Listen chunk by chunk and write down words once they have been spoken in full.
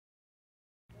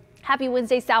Happy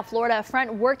Wednesday, South Florida. A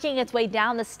front working its way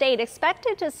down the state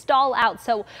expected to stall out,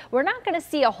 so we're not going to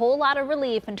see a whole lot of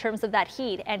relief in terms of that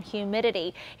heat and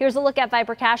humidity. Here's a look at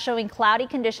Vipercast showing cloudy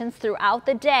conditions throughout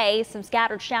the day. Some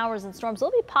scattered showers and storms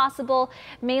will be possible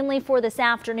mainly for this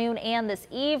afternoon and this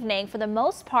evening. For the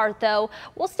most part, though,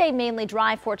 we'll stay mainly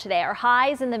dry for today. Our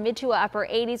highs in the mid to upper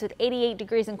 80s with 88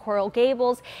 degrees in Coral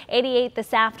Gables, 88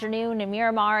 this afternoon in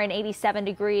Miramar, and 87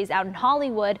 degrees out in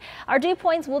Hollywood. Our dew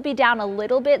points will be down a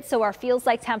little bit, so our feels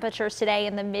like temperatures today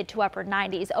in the mid to upper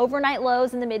 90s. Overnight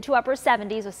lows in the mid to upper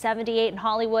 70s with 78 in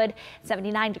Hollywood,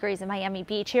 79 degrees in Miami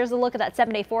Beach. Here's a look at that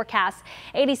 7-day forecast.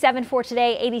 87 for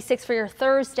today, 86 for your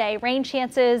Thursday. Rain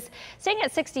chances staying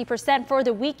at 60% for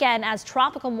the weekend as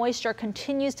tropical moisture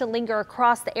continues to linger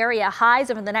across the area. Highs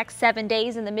over the next 7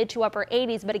 days in the mid to upper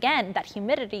 80s, but again, that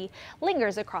humidity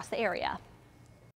lingers across the area.